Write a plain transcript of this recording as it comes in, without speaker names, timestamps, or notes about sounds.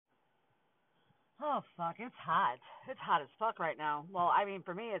Oh fuck, it's hot. It's hot as fuck right now. Well, I mean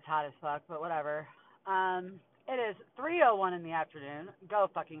for me it's hot as fuck, but whatever. It is 3:01 in the afternoon. Go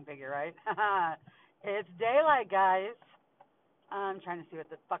fucking figure, right? It's daylight, guys. I'm trying to see what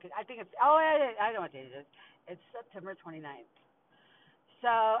the fuck I think it's I know what date it is. It's September 29th.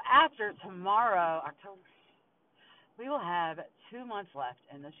 So after tomorrow, October, we will have 2 months left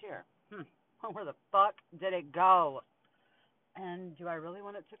in this year. Where the fuck did it go? And do I really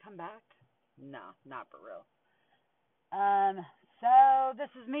want it to come back? No, not for real. Um, so this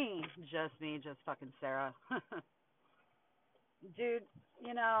is me, just fucking Sarah. Dude,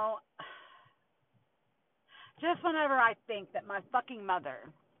 you know, just whenever I think that my fucking mother,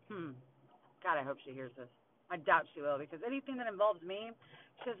 God, I hope she hears this. I doubt she will because anything that involves me,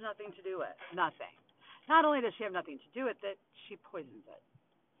 she has nothing to do with. Nothing. Not only does she have nothing to do with it, she poisons it.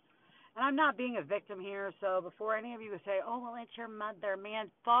 And I'm not being a victim here, so before any of you say, oh, well, it's your mother,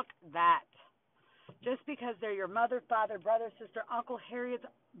 man, fuck that. Just because they're your mother, father, brother, sister, uncle, Harriet's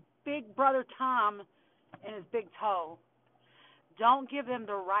big brother Tom and his big toe, don't give them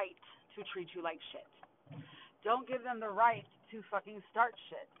the right to treat you like shit. Don't give them the right to fucking start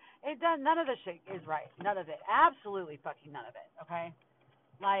shit. It does. None of the shit is right. None of it. Absolutely fucking none of it. Okay.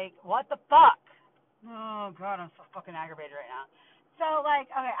 Like what the fuck? Oh god, I'm so fucking aggravated right now. So like,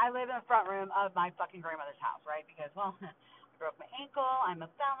 okay, I live in the front room of my fucking grandmother's house, right? Because well, I broke my ankle. I'm a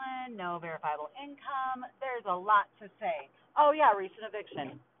felon. No verifiable income. There's a lot to say. Oh yeah, recent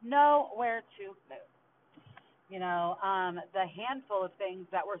eviction. Nowhere to move. The handful of things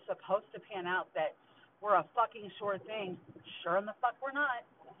that were supposed to pan out that were a fucking sure thing, sure in the fuck we're not.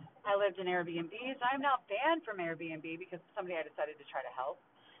 I lived in Airbnbs. I am now banned from Airbnb because of somebody I decided to try to help.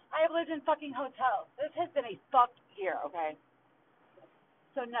 I have lived in fucking hotels. This has been a fucked year, okay?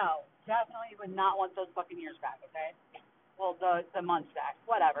 So no, definitely would not want those fucking years back, okay? Well, the months back,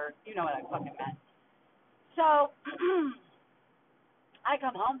 whatever. You know what I fucking meant. So I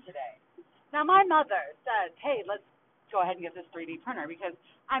come home today. Now my mother says, "Hey, let's go ahead and get this 3D printer because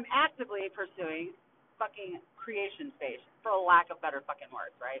I'm actively pursuing fucking creation space for lack of better fucking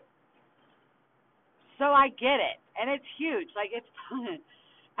words, right?" So I get it, and it's huge. Like it's,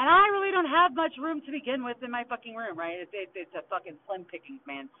 and I really don't have much room to begin with in my fucking room, right? It's a fucking slim pickings,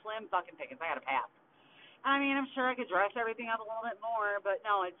 man, slim fucking pickings. I got to pass. I mean, I'm sure I could dress everything up a little bit more, but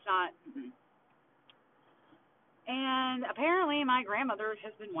no, it's not. And apparently my grandmother has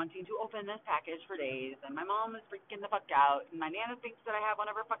been wanting to open this package for days, and my mom is freaking the fuck out, and my nana thinks that I have one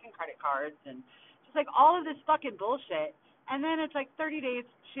of her fucking credit cards, and just like all of this fucking bullshit. And then it's like 30 days,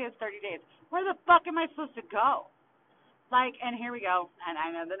 she has 30 days. Where the fuck am I supposed to go? Like, and here we go. And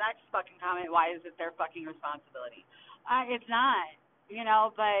I know the next fucking comment, why is it their fucking responsibility? It's not,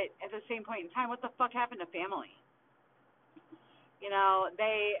 but at the same point in time, what the fuck happened to family? I'm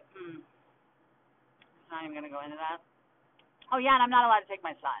not even going to go into that. Oh, yeah, and I'm not allowed to take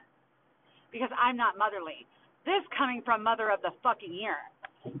my son because I'm not motherly. This coming from mother of the fucking year.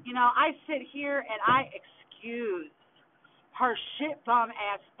 I sit here and I excuse her shit bum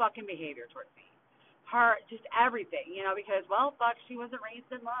ass fucking behavior towards me. Her, just everything, because, well, fuck, she wasn't raised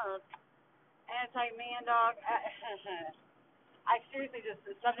in love. And it's like, man, dog, I seriously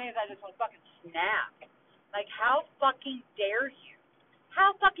some days I just want to fucking snap. Like, how fucking dare you?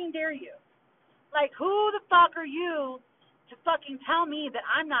 How fucking dare you? Like, who the fuck are you to fucking tell me that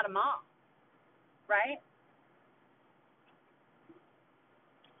I'm not a mom? Right?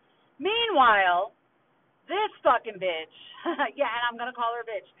 Meanwhile, this fucking bitch, yeah, and I'm going to call her a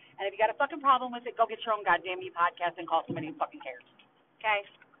bitch. And if you got a fucking problem with it, go get your own goddamn podcast and call somebody who fucking cares. Okay?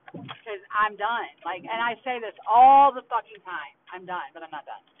 Because I'm done. Like, and I say this all the fucking time. I'm done, but I'm not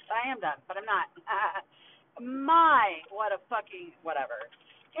done. But I am done, but I'm not. What a fucking, whatever.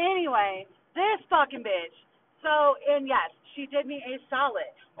 Anyway, this fucking bitch. So, and yes, she did me a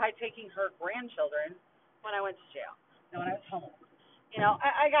solid by taking her grandchildren when I went to jail. When I was home.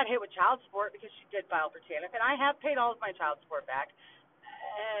 I got hit with child support because she did file for TANF, and I have paid all of my child support back.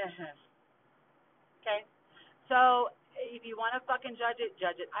 Okay? So, if you want to fucking judge it,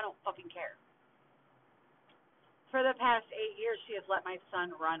 judge it. I don't fucking care. For the past 8 years, she has let my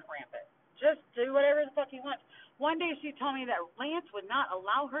son run rampant. Just do whatever the fuck he wants. One day she told me that Lance would not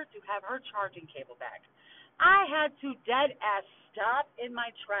allow her to have her charging cable back. I had to dead ass stop in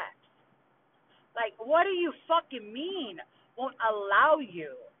my tracks. Like, what do you fucking mean? Won't allow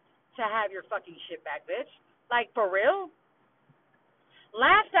you to have your fucking shit back, bitch. Like, for real?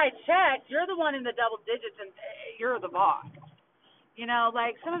 Last I checked, you're the one in the double digits and you're the boss.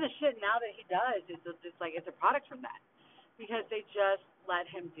 Like, some of the shit now that he does is just like, it's a product from that. Because they just let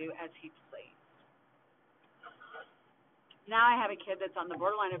him do as he pleased. Now I have a kid that's on the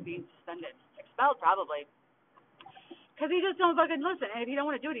borderline of being suspended. expelled probably. Because he just don't fucking listen. And if you don't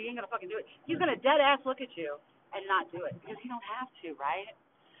want to do it, he ain't going to fucking do it. He's going to dead ass look at you and not do it. Because he don't have to, right?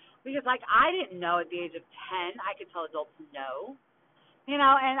 Because, like, I didn't know at the age of 10 I could tell adults no. You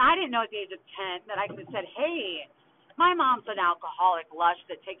know, and I didn't know at the age of 10 that I could have said, hey, my mom's an alcoholic lush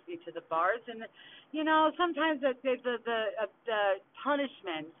that takes me to the bars. And, you know, sometimes the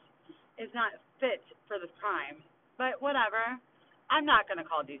punishment is not fit for the crime. But whatever. I'm not going to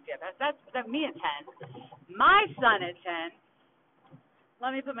call DCFS. That's me at 10. My son at 10,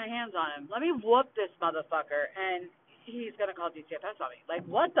 let me put my hands on him. Let me whoop this motherfucker, and he's going to call DCFS on me. Like,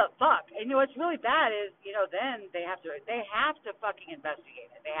 what the fuck? And, you know, what's really bad is, you know, then they have to fucking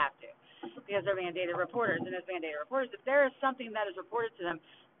investigate it. They have to. Because they're mandated reporters. And as mandated reporters, if there is something that is reported to them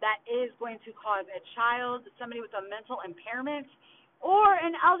that is going to cause a child, somebody with a mental impairment, or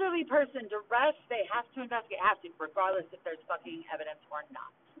an elderly person duress, they have to investigate, regardless if there's fucking evidence or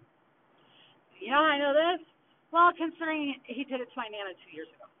not. You know how I know this? Well, considering he did it to my Nana 2 years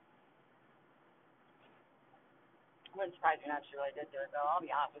ago. Wouldn't surprise me not she really did do it, though. I'll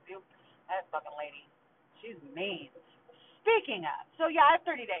be honest with you. That fucking lady, she's mean. Speaking of, so yeah, I have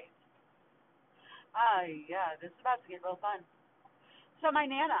 30 days. Yeah, this is about to get real fun. So my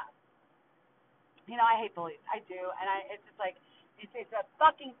Nana, you know, I hate bullies. I do, and it's just like, it's a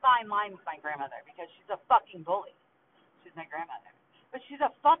fucking fine line with my grandmother because she's a fucking bully. She's my grandmother. But she's a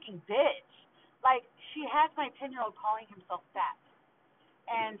fucking bitch. Like, she has my 10-year-old calling himself fat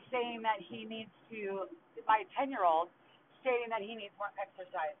and saying that he needs to, my 10-year-old stating that he needs more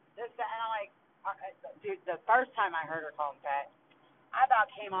exercise. And I'm like, dude, the first time I heard her call him fat, I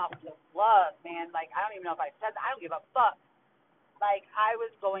about came off with love, man. Like, I don't even know if I said that. I don't give a fuck. Like, I was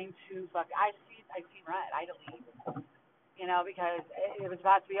going to I see red. I delete. You know, because it was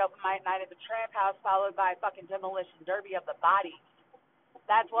about to be open night at the Tramp House, followed by fucking demolition derby of the body.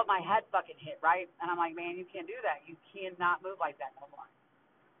 That's what my head fucking hit, right? And I'm like, man, you can't do that. You cannot move like that no more.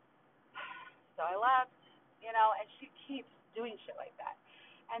 So I left, you know, and she keeps doing shit like that.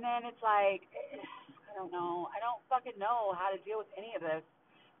 And then it's like, I don't know. I don't fucking know how to deal with any of this.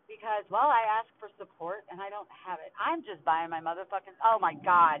 Because, well, I asked for support, and I don't have it. I'm just buying my motherfucking, oh, my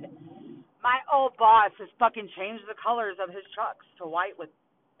God. My old boss has fucking changed the colors of his trucks to white with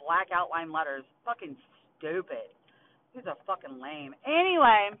black outline letters. Fucking stupid. He's a fucking lame.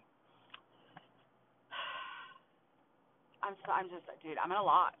 Anyway, I'm just, dude, I'm at a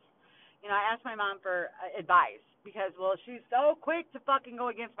loss. You know, I asked my mom for advice because, well, she's so quick to fucking go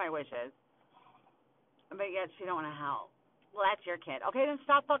against my wishes, but yet she don't want to help. Well, that's your kid. Okay, then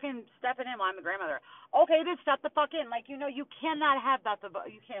stop fucking stepping in while I'm the grandmother. Okay, then step the fuck in. Like, you know, you cannot have that.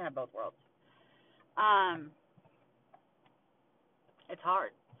 You can't have both worlds. It's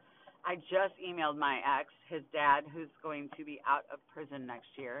hard. I just emailed my ex, his dad, who's going to be out of prison next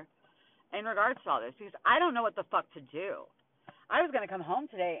year, in regards to all this, because I don't know what the fuck to do. I was going to come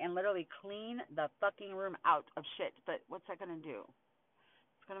home today and literally clean the fucking room out of shit, but what's that going to do?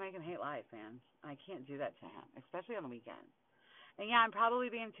 It's going to make him hate life, man. I can't do that to him, especially on the weekend. And yeah, I'm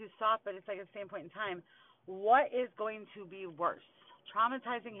probably being too soft, but it's like at the same point in time, what is going to be worse?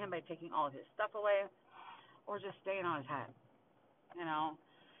 Traumatizing him by taking all of his stuff away, or just staying on his head? You know,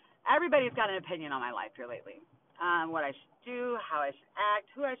 everybody's got an opinion on my life here lately. What I should do, how I should act,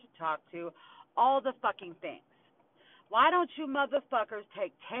 who I should talk to, all the fucking things. Why don't you motherfuckers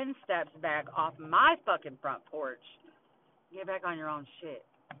take 10 steps back off my fucking front porch? Get back on your own shit.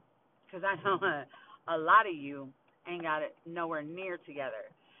 Because I know a lot of you ain't got it nowhere near together.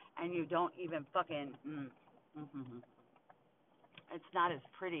 And you don't even fucking, it's not as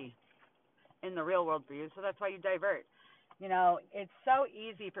pretty in the real world for you, so that's why you divert. You know, it's so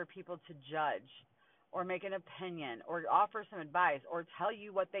easy for people to judge or make an opinion or offer some advice or tell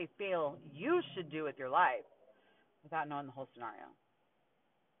you what they feel you should do with your life without knowing the whole scenario.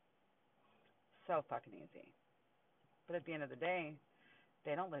 So fucking easy. But at the end of the day,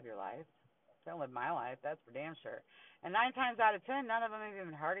 they don't live your life. They don't live my life. That's for damn sure. And 9 times out of 10, none of them have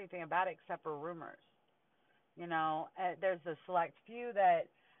even heard anything about it except for rumors. You know, there's a select few that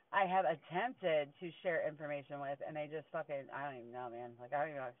I have attempted to share information with, and they just fucking, I don't even know, man. Like, I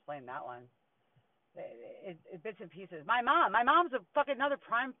don't even know how to explain that one. It's bits and pieces. My mom's a fucking another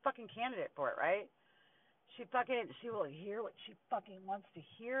prime fucking candidate for it, right? She will hear what she fucking wants to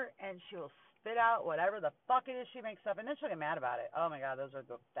hear, and she will spit out whatever the fuck it is she makes up, and then she'll get mad about it. Oh my God, those are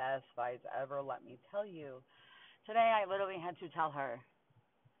the best fights ever, let me tell you. Today I literally had to tell her,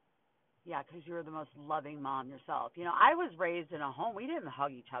 yeah, because you're the most loving mom yourself. You know, I was raised in a home, we didn't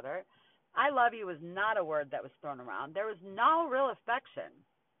hug each other. I love you was not a word that was thrown around. There was no real affection.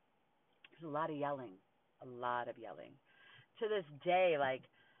 There's a lot of yelling. To this day, like,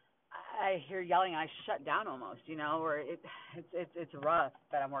 I hear yelling and I shut down almost, or it's rough,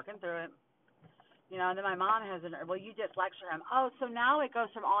 but I'm working through it. And then my mom has well, you just lecture him. Oh, so now it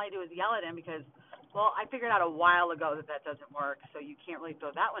goes from all I do is yell at him because, well, I figured out a while ago that doesn't work, so you can't really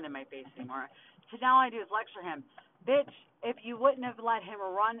throw that one in my face anymore. So now all I do is lecture him. Bitch, if you wouldn't have let him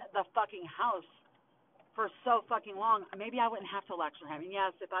run the fucking house for so fucking long, maybe I wouldn't have to lecture him. And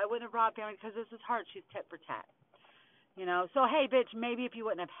yes, if I wouldn't have brought family, because this is hard, she's tit for tat. So hey, bitch, maybe if you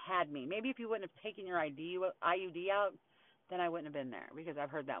wouldn't have had me, maybe if you wouldn't have taken your IUD out, then I wouldn't have been there, because I've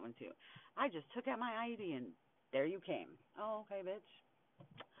heard that one too. I just took out my IUD and there you came. Oh, okay, bitch.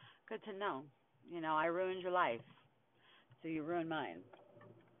 Good to know. I ruined your life, so you ruined mine.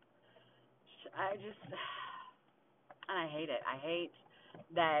 And I hate it. I hate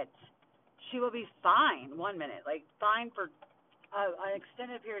that she will be fine 1 minute, like fine for an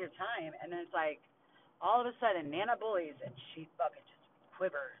extended period of time, and then it's like all of a sudden Nana bullies and she fucking just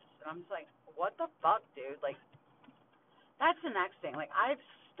quivers, and I'm just like, what the fuck, dude? Like, that's the next thing. Like, I've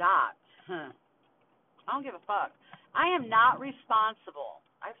stopped. I don't give a fuck. I am not responsible.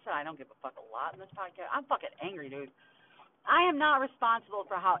 I've said I don't give a fuck a lot in this podcast. I'm fucking angry, dude. I am not responsible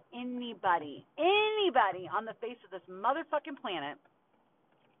for how anybody on the face of this motherfucking planet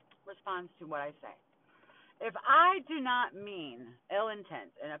responds to what I say. If I do not mean ill intent,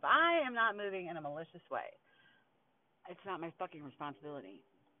 and if I am not moving in a malicious way, it's not my fucking responsibility.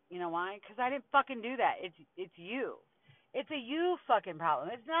 You know why? Because I didn't fucking do that. It's you. It's a you fucking problem.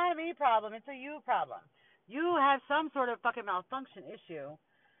 It's not a me problem. It's a you problem. You have some sort of fucking malfunction issue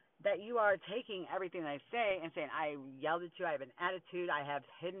that you are taking everything I say and saying, I yelled at you, I have an attitude, I have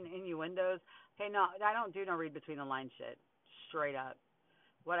hidden innuendos. Okay, no, I don't do no read between the lines shit. Straight up.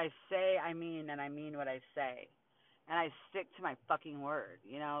 What I say, I mean, and I mean what I say. And I stick to my fucking word,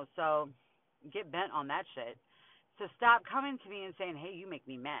 So get bent on that shit. So stop coming to me and saying, hey, you make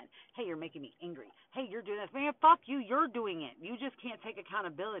me mad. Hey, you're making me angry. Hey, you're doing this. Man, fuck you. You're doing it. You just can't take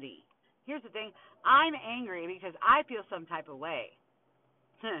accountability. Here's the thing. I'm angry because I feel some type of way.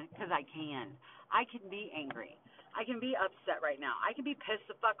 Because I can. I can be angry. I can be upset right now. I can be pissed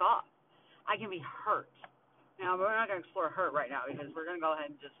the fuck off. I can be hurt. Now, we're not going to explore hurt right now because we're going to go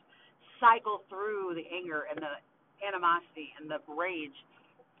ahead and just cycle through the anger and the animosity and the rage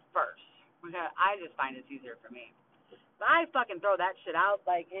first. Because I just find it's easier for me. But I fucking throw that shit out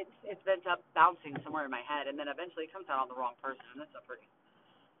like it's been up bouncing somewhere in my head, and then eventually it comes out on the wrong person, and that's not pretty.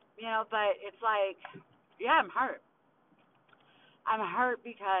 But it's like, yeah, I'm hurt. I'm hurt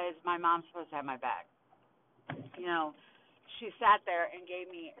because my mom's supposed to have my back. She sat there and gave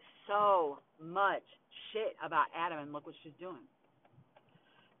me so much shit about Adam, and look what she's doing.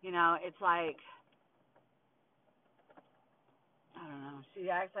 It's like, I don't know. She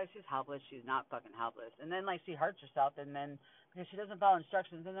acts like she's helpless. She's not fucking helpless. And then, like, she hurts herself, and then because she doesn't follow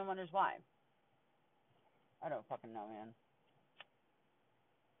instructions, and then wonders why. I don't fucking know, man.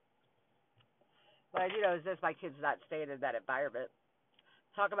 What I do know is this: my kid's not stated that environment.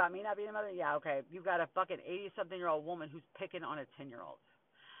 Talk about me not being a mother? Yeah, okay. You've got a fucking 80-something-year-old woman who's picking on a 10-year-old.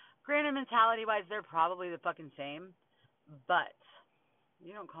 Granted, mentality-wise, they're probably the fucking same, but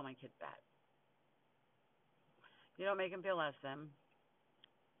you don't call my kid fat. You don't make him feel less than.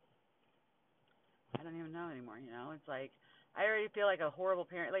 I don't even know anymore, It's like, I already feel like a horrible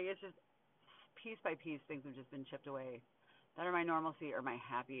parent. Like, it's just piece by piece, things have just been chipped away. That are my normalcy or my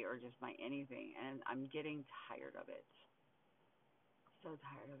happy or just my anything. And I'm getting tired of it. So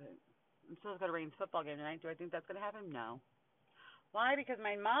tired of it. I'm still going to Rain's football game tonight. Do I think that's going to happen? No. Why? Because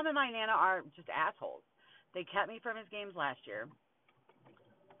my mom and my Nana are just assholes. They kept me from his games last year.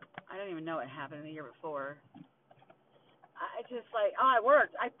 I don't even know what happened the year before. I just like, I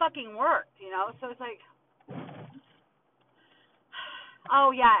worked. I fucking worked, So it's like,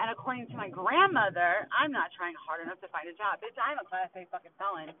 oh yeah, and according to my grandmother, I'm not trying hard enough to find a job. Bitch, I'm a Class A fucking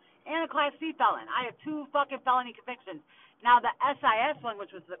felon and a Class C felon. I have 2 fucking felony convictions. Now the SIS one,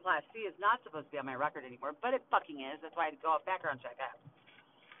 which was the Class C, is not supposed to be on my record anymore, but it fucking is. That's why I had to go off background check that.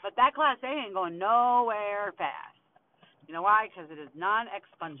 But that Class A ain't going nowhere fast. You know why? Because it is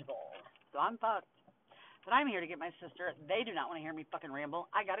non-expungible. So I'm fucked. But I'm here to get my sister. They do not want to hear me fucking ramble.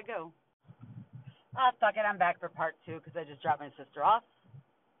 I gotta go. Fuck it. I'm back for part 2 because I just dropped my sister off.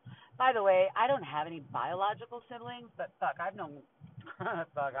 By the way, I don't have any biological siblings, but I've known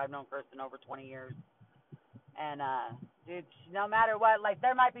Kristen over 20 years. And, dude, no matter what, like,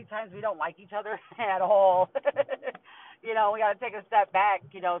 there might be times we don't like each other at all. We got to take a step back,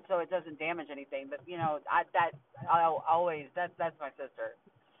 so it doesn't damage anything. But, that's my sister.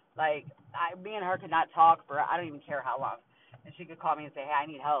 Like, me and her could not talk for I don't even care how long. And she could call me and say, hey, I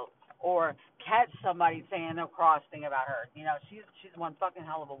need help. or catch somebody saying the cross thing about her. You know, she's one fucking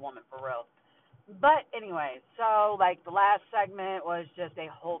hell of a woman for real. But anyway, so like the last segment was just a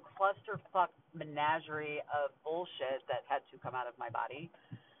whole clusterfuck menagerie of bullshit that had to come out of my body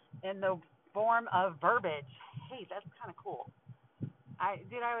in the form of verbiage. Hey, that's kind of cool. I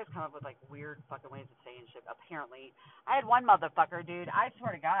always come up with like weird fucking ways of saying shit. Apparently, I had one motherfucker, dude. I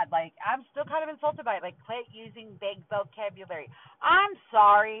swear to God, like I'm still kind of insulted by it. Like, quit using big vocabulary. I'm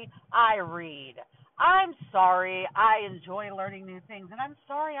sorry, I read. I'm sorry, I enjoy learning new things, and I'm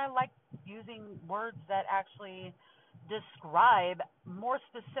sorry, I like using words that actually describe more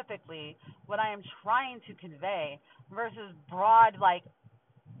specifically what I am trying to convey versus broad, like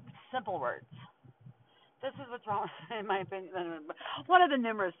simple words. This is what's wrong, in my opinion. One of the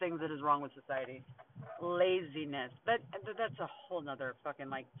numerous things that is wrong with society, laziness. But that's a whole nother fucking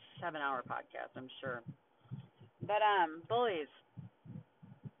like 7-hour podcast, I'm sure. But bullies.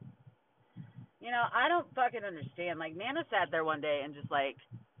 You know, I don't fucking understand. Like, Nana sat there one day and just like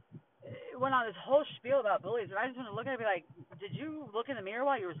went on this whole spiel about bullies, and I just want to look at it and be like, did you look in the mirror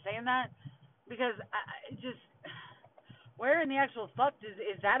while you were saying that? Because I just, where in the actual fuck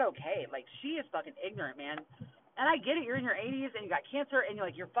is that okay? Like, she is fucking ignorant, man. And I get it, you're in your 80s and you got cancer and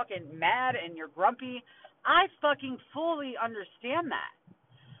you're fucking mad and you're grumpy. I fucking fully understand that.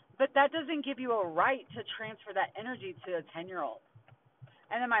 But that doesn't give you a right to transfer that energy to a 10-year-old.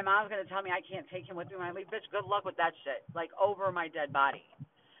 And then my mom's going to tell me I can't take him with me when I leave. Bitch, good luck with that shit. Like, over my dead body.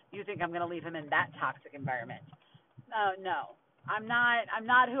 You think I'm going to leave him in that toxic environment? No. I'm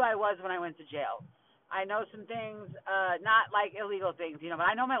not who I was when I went to jail. I know some things, not like illegal things, but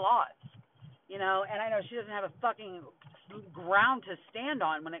I know my laws, and I know she doesn't have a fucking ground to stand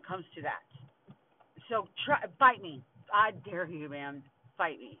on when it comes to that. So fight me. I dare you, man.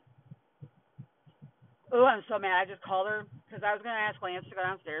 Fight me. Oh, I'm so mad. I just called her because I was going to ask Lance to go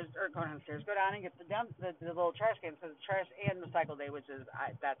down and get the little trash cans because it's trash and recycle day, which is,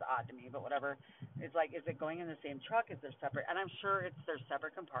 that's odd to me, but whatever. It's like, is it going in the same truck? Is there separate? And I'm sure there's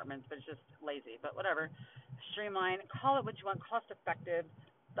separate compartments, but it's just lazy. But whatever. Streamline. Call it what you want. Cost effective.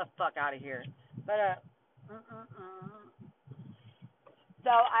 The fuck out of here. But,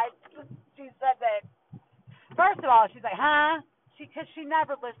 so she said that, first of all, she's like, huh? Because she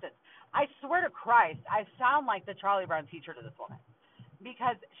never listens. I swear to Christ, I sound like the Charlie Brown teacher to this woman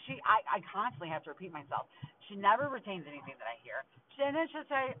because I constantly have to repeat myself. She never retains anything that I hear. And then she'll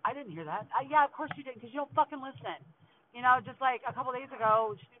say, I didn't hear that. Yeah, of course you didn't because you don't fucking listen. Just like a couple days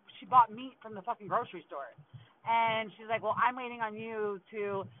ago, she bought meat from the fucking grocery store. And she's like, well, I'm waiting on you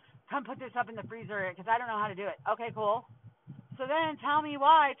to come put this up in the freezer because I don't know how to do it. Okay, cool. So then tell me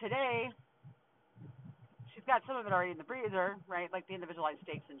why today she's got some of it already in the freezer, right? Like the individualized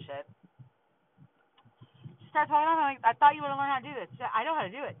steaks and shit. She starts talking, I'm like, I thought you would have learned how to do this. I know how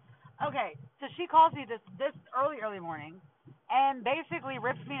to do it. Okay, so she calls me this early morning and basically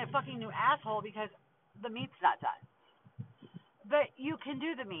rips me a fucking new asshole because the meat's not done. But you can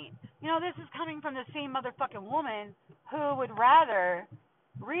do the meat. This is coming from the same motherfucking woman who would rather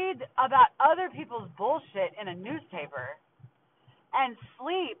read about other people's bullshit in a newspaper and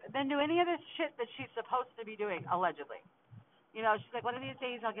sleep than do any of this shit that she's supposed to be doing, allegedly. She's like, one of these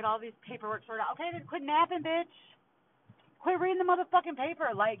days I'll get all these paperwork sorted out. Okay, then quit napping, bitch. Quit reading the motherfucking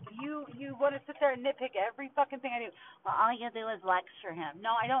paper. Like, you want to sit there and nitpick every fucking thing I do. Well, all you do is lecture him.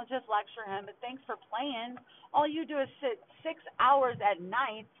 No, I don't just lecture him, but thanks for playing. All you do is sit 6 hours at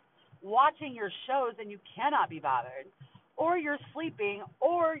night watching your shows and you cannot be bothered. Or you're sleeping,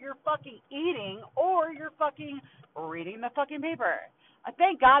 or you're fucking eating, or you're fucking reading the fucking paper.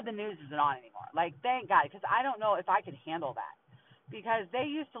 Thank God the news isn't on anymore. Like, thank God, because I don't know if I could handle that. Because they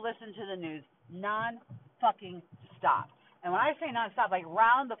used to listen to the news non-fucking stop. And when I say non-stop, like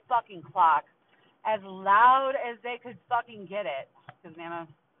round the fucking clock, as loud as they could fucking get it. Because Nana's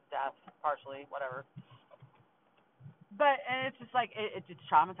deaf, partially, whatever. But it's just like, it's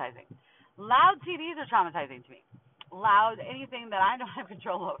traumatizing. Loud TVs are traumatizing to me. Loud, anything that I don't have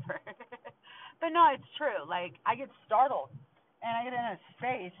control over. But no, it's true. Like, I get startled. And I get in a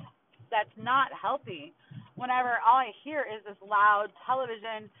space that's not healthy whenever all I hear is this loud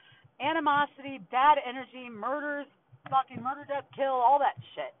television, animosity, bad energy, murders, fucking murder, death, kill, all that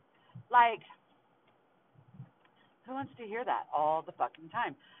shit. Like, who wants to hear that all the fucking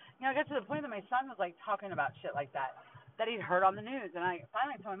time? I got to the point that my son was like talking about shit like that he'd heard on the news. And I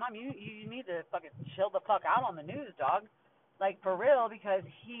finally told my mom, you need to fucking chill the fuck out on the news, dog. Like, for real, because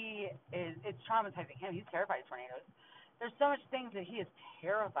it's traumatizing him. He's terrified of tornadoes. There's so much things that he is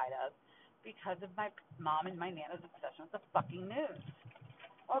terrified of because of my mom and my Nana's obsession with the fucking news.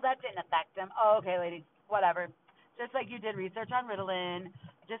 Well, that didn't affect him. Oh, okay, lady, whatever. Just like you did research on Ritalin,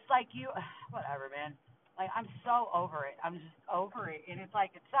 Just like you, whatever, man. Like, I'm so over it. I'm just over it. And it's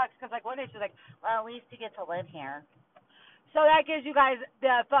like, it sucks because, like, one day she's like, well, we used to get to live here. So that gives you guys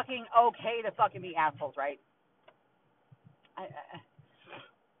the fucking okay to fucking be assholes, right?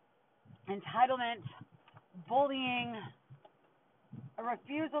 Entitlement, bullying, a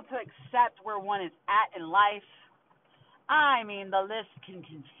refusal to accept where one is at in life. I mean, the list can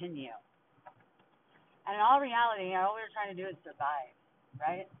continue. And in all reality, all we're trying to do is survive,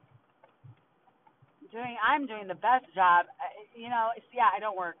 right? I'm doing the best job. Yeah, I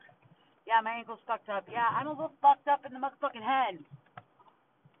don't work. Yeah, my ankle's fucked up. Yeah, I'm a little fucked up in the motherfucking head.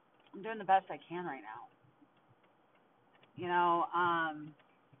 I'm doing the best I can right now.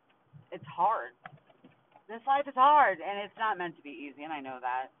 It's hard. This life is hard, and it's not meant to be easy, and I know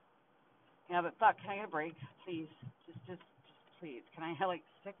that. But fuck, can I get a break, please? Just please. Can I have like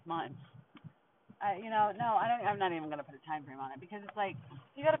 6 months? No, I don't. I'm not even gonna put a time frame on it because it's like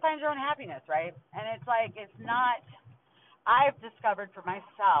you got to find your own happiness, right? And it's like it's not. I've discovered for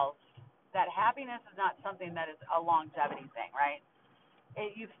myself that happiness is not something that is a longevity thing, right?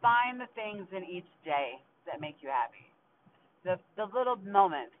 You find the things in each day that make you happy. The little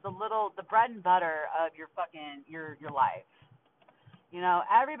moments, the bread and butter of your fucking your life.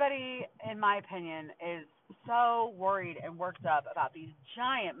 Everybody, in my opinion, is so worried and worked up about these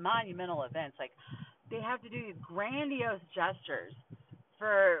giant monumental events. Like, they have to do these grandiose gestures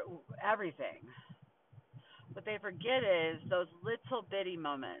for everything. What they forget is those little bitty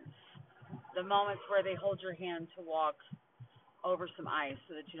moments, the moments where they hold your hand to walk over some ice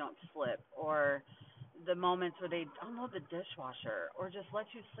so that you don't slip, or the moments where they unload the dishwasher, or just let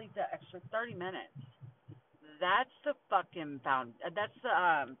you sleep that extra 30 minutes. That's the fucking that's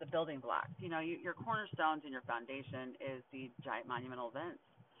the building blocks. Your cornerstones and your foundation is the giant monumental events.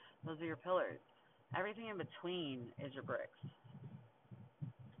 Those are your pillars. Everything in between is your bricks.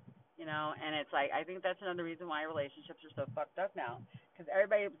 And it's like, I think that's another reason why relationships are so fucked up now. Because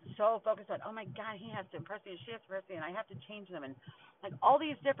everybody's so focused on, oh my God, he has to impress me, and she has to impress me, and I have to change them, and like all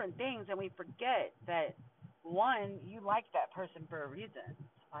these different things, and we forget that, one, you like that person for a reason.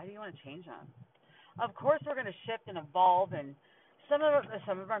 Why do you want to change them? Of course, we're going to shift and evolve, and some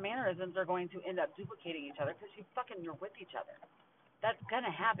of our mannerisms are going to end up duplicating each other because you're with each other. That's going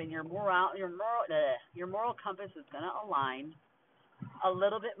to happen. Your moral compass is going to align a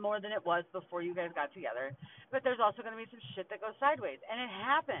little bit more than it was before you guys got together. But there's also going to be some shit that goes sideways, and it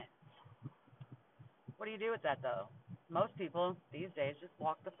happens. What do you do with that, though? Most people these days just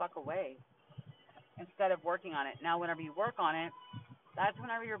walk the fuck away instead of working on it. Now, whenever you work on it, that's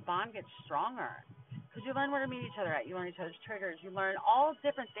whenever your bond gets stronger. Because you learn where to meet each other at. You learn each other's triggers. You learn all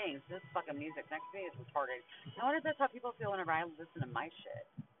different things. This fucking music next to me is retarded. I wonder if that's how people feel whenever I listen to my shit.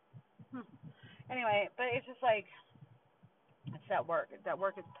 Anyway, but it's just like, it's that work. That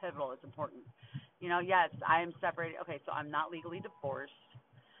work is pivotal. It's important. Yes, I am separated. Okay, so I'm not legally divorced.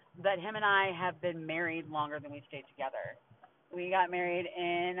 But him and I have been married longer than we stayed together. We got married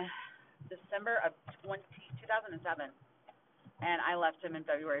in December of 2007. And I left him in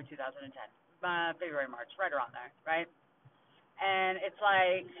February of 2010. February, March, right around there, right? And it's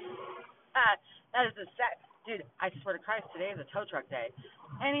like, that is dude, I swear to Christ, today is a tow truck day.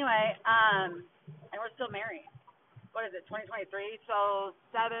 Anyway, and we're still married. What is it, 2023? So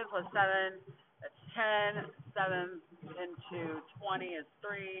 7 plus 7, that's 10, 7 into 20 is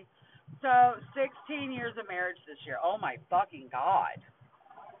 3. So 16 years of marriage this year. Oh my fucking God.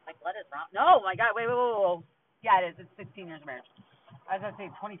 Like, what is wrong? No, my God, wait. Yeah, it is. It's 16 years of marriage. I was going to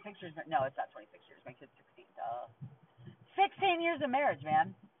say 26 years. No, it's not 26 years. My kid's 16. 16 years of marriage,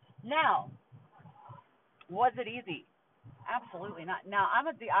 man. Now, was it easy? Absolutely not. Now,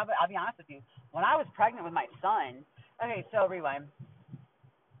 I'll be honest with you. When I was pregnant with my son, okay, so rewind.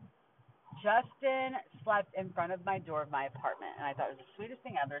 Justin slept in front of my door of my apartment, and I thought it was the sweetest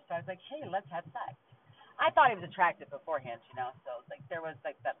thing ever. So I was like, hey, let's have sex. I thought he was attractive beforehand, so like there was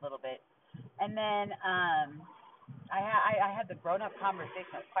like that little bit. And then I had the grown-up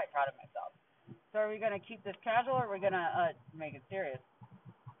conversation. I was quite proud of myself. So are we going to keep this casual, or are we going to make it serious?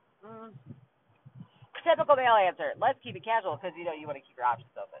 Typical male answer. Let's keep it casual because, you want to keep your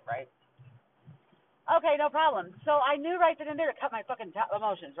options open, right? Okay, no problem. So I knew right then and there to cut my fucking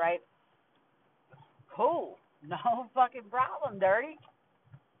emotions, right? Cool. No fucking problem, dirty.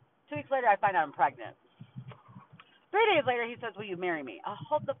 2 weeks later, I find out I'm pregnant. 3 days later, he says, will you marry me?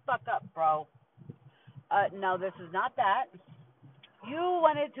 Hold the fuck up, bro. No, this is not that. You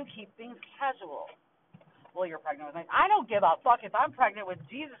wanted to keep things casual. Well, you're pregnant with me. I don't give a fuck if I'm pregnant with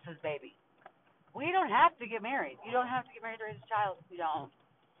Jesus' baby. We don't have to get married. You don't have to get married to raise a child. You don't.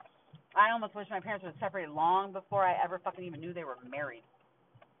 I almost wish my parents would have separated long before I ever fucking even knew they were married.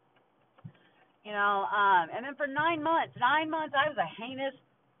 And then for 9 months, I was a heinous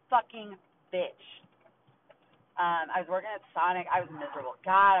fucking bitch. I was working at Sonic. I was miserable.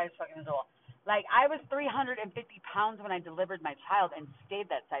 God, I was fucking miserable. Like, I was 350 pounds when I delivered my child and stayed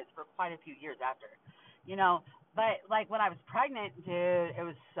that size for quite a few years after, you know. But, like, when I was pregnant, dude, it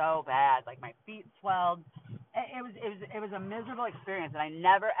was so bad. Like, my feet swelled. It was a miserable experience, and I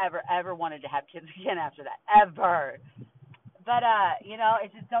never, ever, ever wanted to have kids again after that. Ever. But,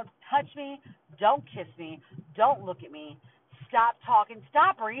 it's just don't touch me. Don't kiss me. Don't look at me. Stop talking.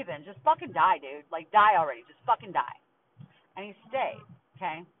 Stop breathing. Just fucking die, dude. Like, die already. Just fucking die. And he stayed,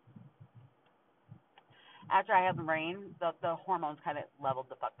 okay? After I had the rain, the hormones kind of leveled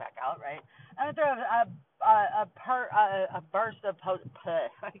the fuck back out, right? And after a burst of I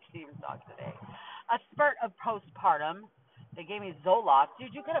can't even talk today. A spurt of postpartum. They gave me Zoloft.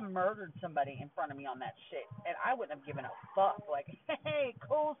 Dude, you could have murdered somebody in front of me on that shit, and I wouldn't have given a fuck. Like, hey,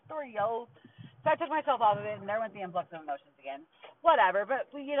 cool story, yo. So I took myself off of it, and there went the influx of emotions again. Whatever, but,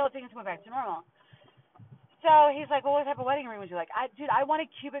 things went back to normal. So he's like, well, what type of wedding ring would you like? I wanted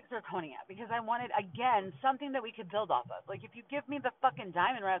cubic zirconia because I wanted, again, something that we could build off of. Like, if you give me the fucking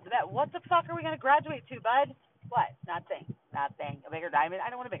diamond right after that, what the fuck are we going to graduate to, bud? What? Nothing. A bigger diamond? I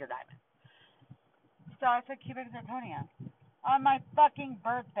don't want a bigger diamond. So I said cubic zirconia. On my fucking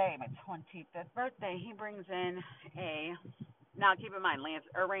birthday, my 25th birthday, he brings in now keep in mind, Rain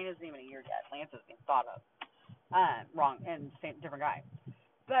isn't even a year yet. Lance isn't even thought of. Wrong, and different guy.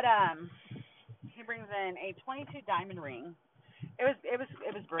 But, he brings in a 22 diamond ring. It was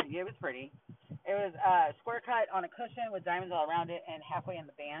pretty. It was pretty. It was square cut on a cushion with diamonds all around it and halfway in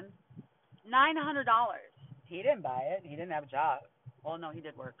the band. $900. He didn't buy it. He didn't have a job. Well, no, he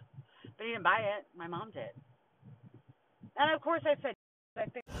did work, but he didn't buy it. My mom did. And of course, I said.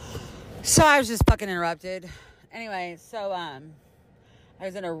 So I was just fucking interrupted. Anyway, so I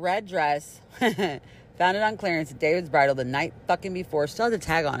was in a red dress. Found it on clearance at David's Bridal the night fucking before. Still had the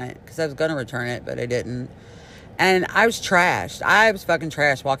tag on it because I was going to return it, but I didn't. And I was trashed. I was fucking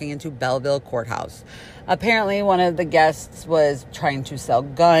trashed walking into Belleville Courthouse. Apparently, one of the guests was trying to sell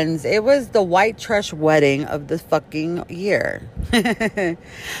guns. It was the white trash wedding of the fucking year.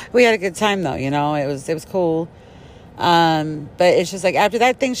 We had a good time, though, It was cool. But it's just like, after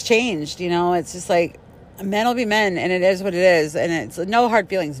that, things changed, It's just like, men will be men, and it is what it is. And it's no hard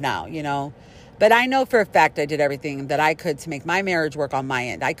feelings now, But I know for a fact I did everything that I could to make my marriage work on my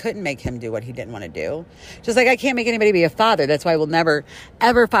end. I couldn't make him do what he didn't want to do. Just like I can't make anybody be a father. That's why I will never,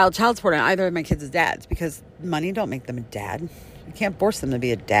 ever file child support on either of my kids as dads. Because money don't make them a dad. You can't force them to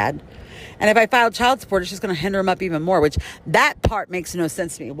be a dad. And if I file child support, it's just going to hinder them up even more. Which, that part makes no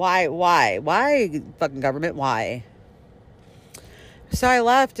sense to me. Why, fucking government, why? So I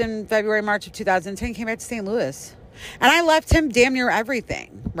left in February, March of 2010, came back to St. Louis. And I left him damn near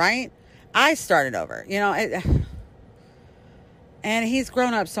everything, right? I started over, and he's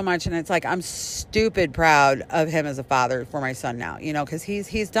grown up so much, and it's like, I'm stupid proud of him as a father for my son now, because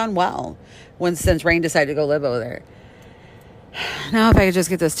he's done well since Rain decided to go live over there. Now, if I could just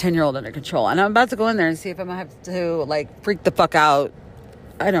get this 10-year-old under control, and I'm about to go in there and see if I'm going to have to, like, freak the fuck out.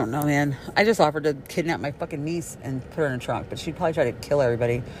 I don't know, man. I just offered to kidnap my fucking niece and put her in a trunk, but she'd probably try to kill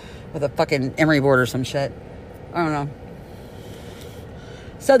everybody with a fucking emery board or some shit. I don't know.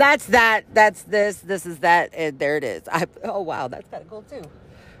 So that's that. That's this is that. And there it is. Oh, wow. That's kind of cool, too.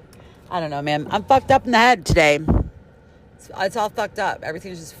 I don't know, man. I'm fucked up in the head today. It's all fucked up.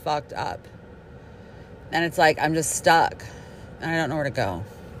 Everything's just fucked up. And it's like, I'm just stuck. And I don't know where to go.